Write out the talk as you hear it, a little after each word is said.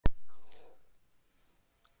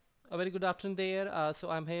A very good afternoon there. So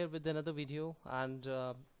I'm here with another video, and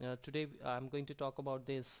today I'm going to talk about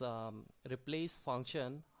this replace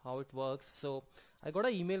function, how it works. So I got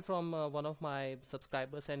an email from one of my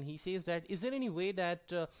subscribers, and he says that is there any way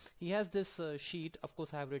that he has this sheet. Of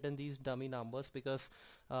course, I have written these dummy numbers because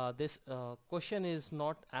this question is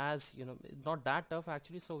not as not that tough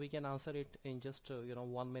actually. So we can answer it in just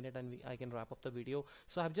 1 minute, and I can wrap up the video.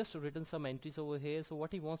 So I've just written some entries over here. So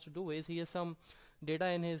what he wants to do is he has some data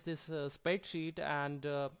in his this spreadsheet, and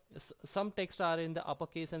some text are in the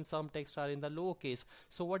uppercase and some text are in the lowercase.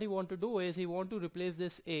 So what he want to do is he want to replace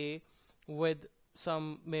this A with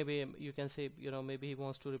some, maybe you can say maybe he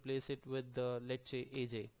wants to replace it with let's say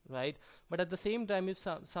AJ, right? But at the same time, if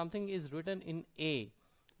something is written in A,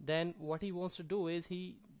 then what he wants to do is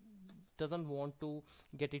he doesn't want to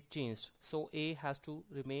get it changed, so A has to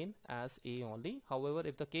remain as A only. However,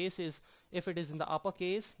 if the case is, if it is in the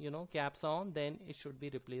uppercase, caps on, then it should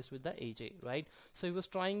be replaced with the AJ, right? So he was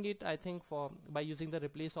trying it, I think, by using the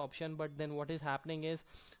replace option, but then what is happening is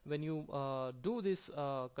when you do this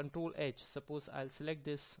control H, suppose I'll select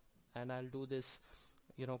this and I'll do this,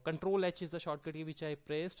 control H is the shortcut key which I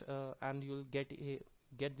pressed, and you'll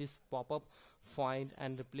get this pop-up, find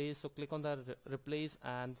and replace. So click on the replace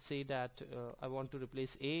and say that I want to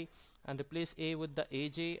replace A, and replace A with the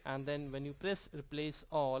AJ, and then when you press replace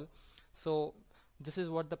all, so this is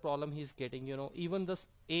what the problem he's getting. Even this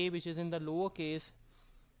A which is in the lowercase,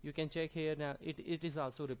 you can check here now, it is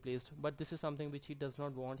also replaced, but this is something which he does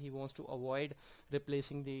not want. He wants to avoid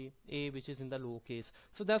replacing the A which is in the lowercase.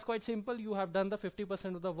 So that's quite simple. You have done the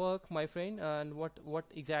 50% of the work, my friend, and what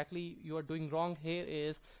exactly you are doing wrong here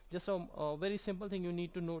is just a very simple thing you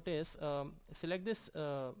need to notice. Select this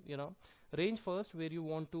range first where you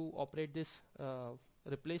want to operate this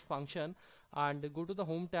replace function, and go to the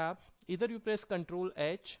home tab. Either you press Control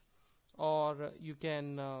H, or you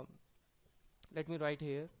can let me write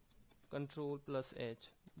here Control plus H,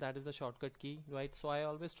 that is the shortcut key, right? So I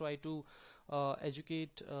always try to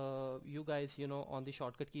educate you guys on the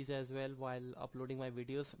shortcut keys as well while uploading my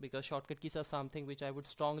videos, because shortcut keys are something which I would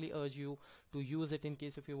strongly urge you to use it in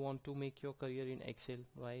case if you want to make your career in Excel,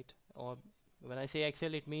 right? Or when I say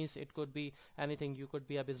Excel, it means it could be anything. You could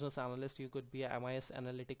be a business analyst, you could be a MIS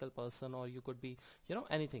analytical person, or you could be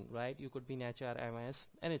anything, right? You could be an HR, MIS,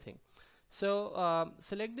 anything. So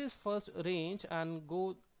select this first range and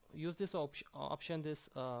go use this option this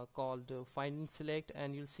called find and select,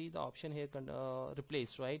 and you'll see the option here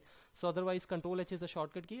replace, right? So otherwise Control H is the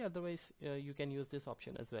shortcut key, otherwise you can use this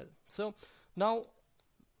option as well. So now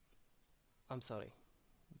I'm sorry,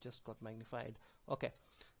 just got magnified. Okay,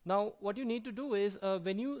 now what you need to do is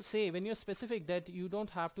when you're specific that you don't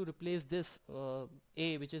have to replace this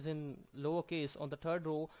A which is in lowercase on the third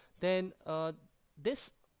row, then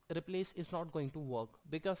this replace is not going to work,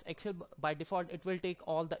 because Excel by default it will take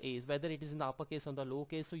all the A's, whether it is in the uppercase or the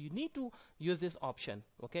lowercase. So you need to use this option.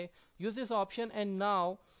 Okay, use this option, and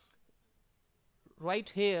now right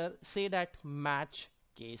here say that match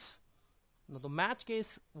case. Now the match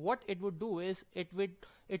case, what it would do is it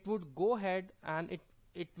would go ahead and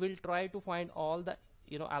it will try to find all the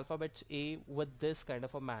alphabets A with this kind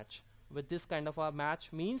of a match. With this kind of a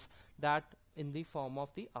match means that in the form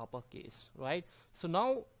of the uppercase, right? So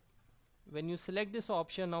now when you select this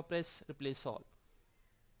option, now press replace all.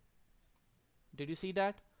 Did you see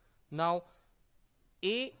that? Now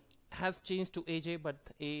A has changed to AJ, but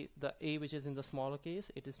the A which is in the smaller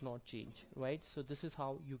case, it is not changed, right? So this is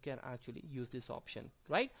how you can actually use this option,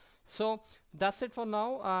 right? So that's it for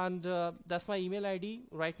now, and that's my email ID.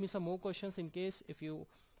 Write me some more questions in case if you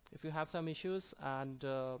have some issues, and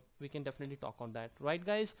we can definitely talk on that, right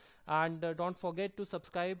guys? And don't forget to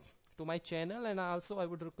subscribe to my channel, and also I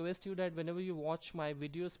would request you that whenever you watch my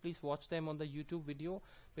videos, please watch them on the YouTube video,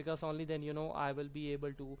 because only then I will be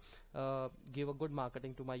able to give a good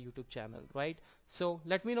marketing to my YouTube channel, right? So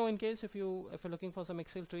let me know in case if you're looking for some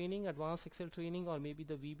Excel training, advanced Excel training, or maybe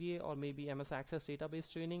the VBA, or maybe MS Access database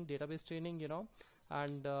training,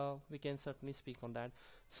 and we can certainly speak on that.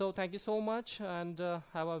 So thank you so much, and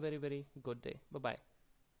have a very, very good day. Bye bye.